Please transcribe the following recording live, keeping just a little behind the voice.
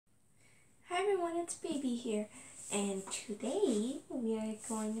everyone, it's Baby here, and today we are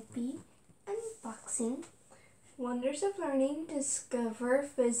going to be unboxing Wonders of Learning, Discover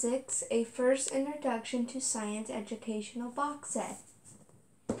Physics, a First Introduction to Science Educational Box Set.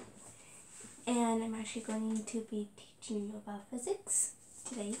 And I'm actually going to be teaching you about physics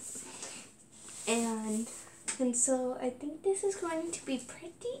today. And so I think this is going to be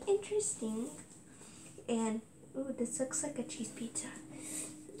pretty interesting. And, ooh, this looks like a cheese pizza.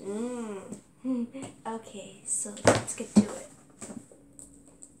 Okay, so let's get to it.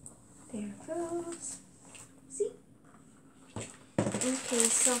 There it goes. See? Okay,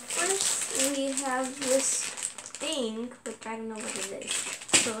 so first we have this thing, which I don't know what it is.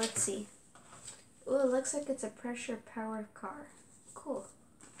 So let's see. Oh, it looks like it's a pressure-powered car. Cool.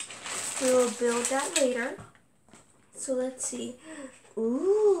 We will build that later. So let's see.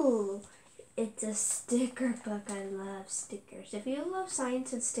 Ooh, it's a sticker book. I love stickers. If you love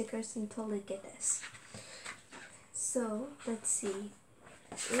science and stickers, then totally get this. So let's see.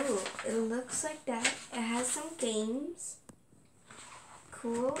 Ooh, it looks like that. It has some games.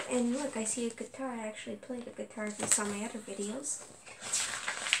 Cool. And look, I see a guitar. I actually played a guitar if you saw my other videos.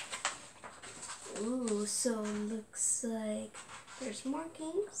 Ooh, so looks like there's more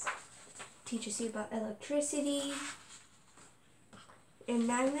games. Teaches you about electricity and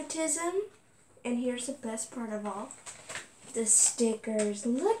magnetism. And here's the best part of all. The stickers.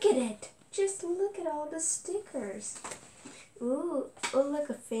 Look at it. Just look at all the stickers. Ooh, oh look,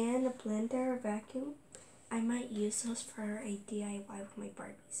 a fan, a blender, a vacuum. I might use those for a DIY with my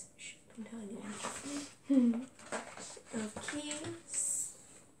Barbies. Shh, don't tell anyone. Okay,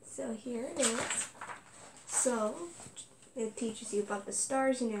 so here it is. So, it teaches you about the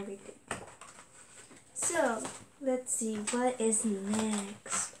stars and everything. So, let's see, what is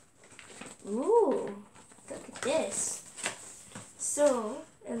next? Ooh, look at this. So,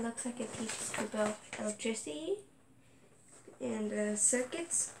 it looks like it teaches you about electricity and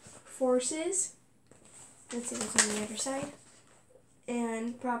circuits, forces. Let's see what's on the other side.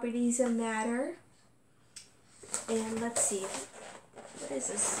 And properties of matter. And let's see. What is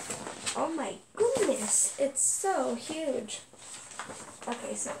this? Oh my goodness. It's so huge.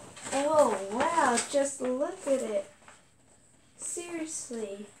 Okay, so. Oh, wow. Just look at it.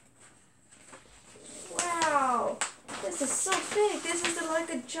 Seriously. Wow. This is so big. This is like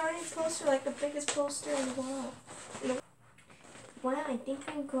a giant poster, like the biggest poster in the world. Wow, I think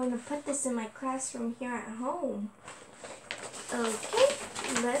I'm going to put this in my classroom here at home. Okay,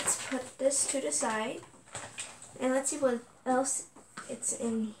 let's put this to the side. And let's see what else it's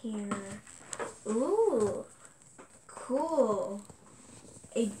in here. Ooh, cool.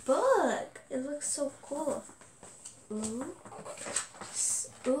 A book. It looks so cool. Ooh.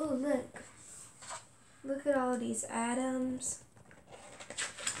 Ooh, look. Look at all these atoms.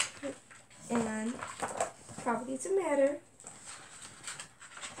 And properties of matter.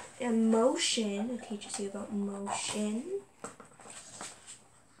 And motion, it teaches you about motion.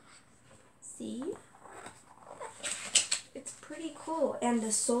 See? It's pretty cool. And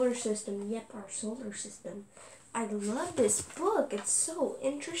the solar system, yep, our solar system. I love this book, it's so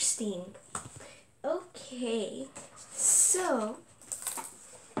interesting. Okay, so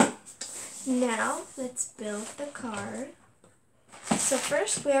now let's build the car. So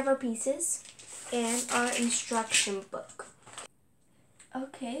first we have our pieces and our instruction book.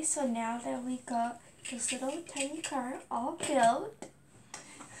 Okay, so now that we got this little tiny car all built,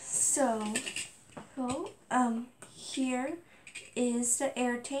 so here is the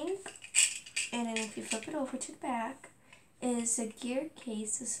air tank, and then if you flip it over to the back, is a gear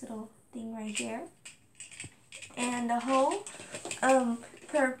case, this little thing right here, and the whole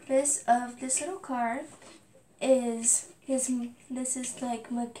purpose of this little car is this is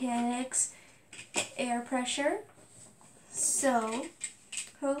like mechanics air pressure. So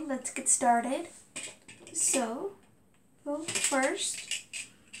let's get started. So, first,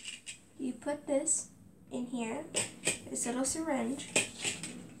 you put this in here, this little syringe.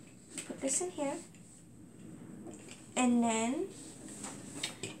 Put this in here. And then,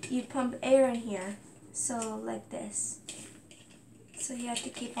 you pump air in here. So, like this. So, you have to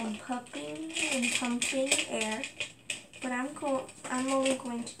keep on pumping and pumping air. But I'm only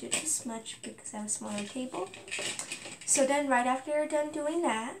going to do this much because I have a smaller table. So then right after you're done doing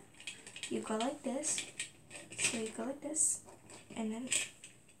that, you go like this. So you go like this. And then,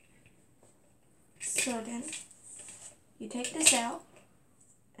 so then you take this out.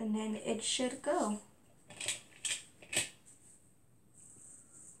 And then it should go.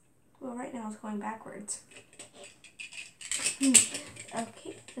 Well, right now it's going backwards.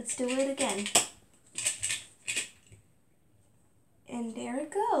 Okay, let's do it again. And there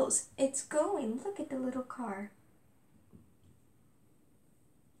it goes. It's going. Look at the little car.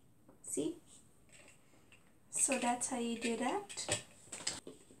 See? So that's how you do that.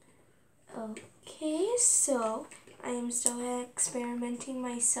 Okay, so I am still experimenting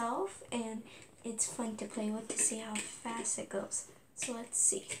myself, and it's fun to play with to see how fast it goes. So let's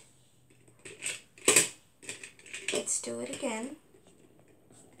see. Let's do it again.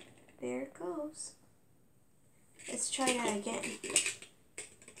 There it goes. Let's try that again.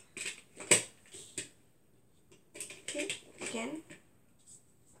 Okay, again.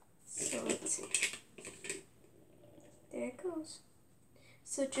 So let's see. There it goes.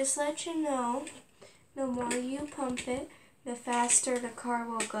 So just let you know, the more you pump it, the faster the car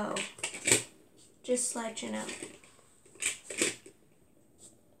will go. Just let you know.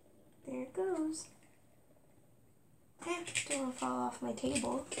 There it goes. Don't want to fall off my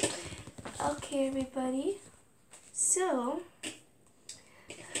table. Okay, everybody. So,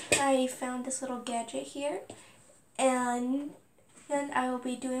 I found this little gadget here, and then I will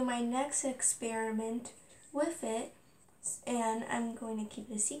be doing my next experiment with it, and I'm going to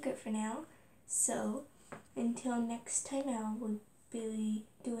keep it a secret for now. So, until next time, I will be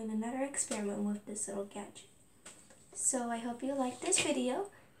doing another experiment with this little gadget. So, I hope you like this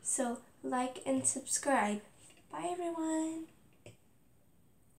video. So, like and subscribe. Bye, everyone.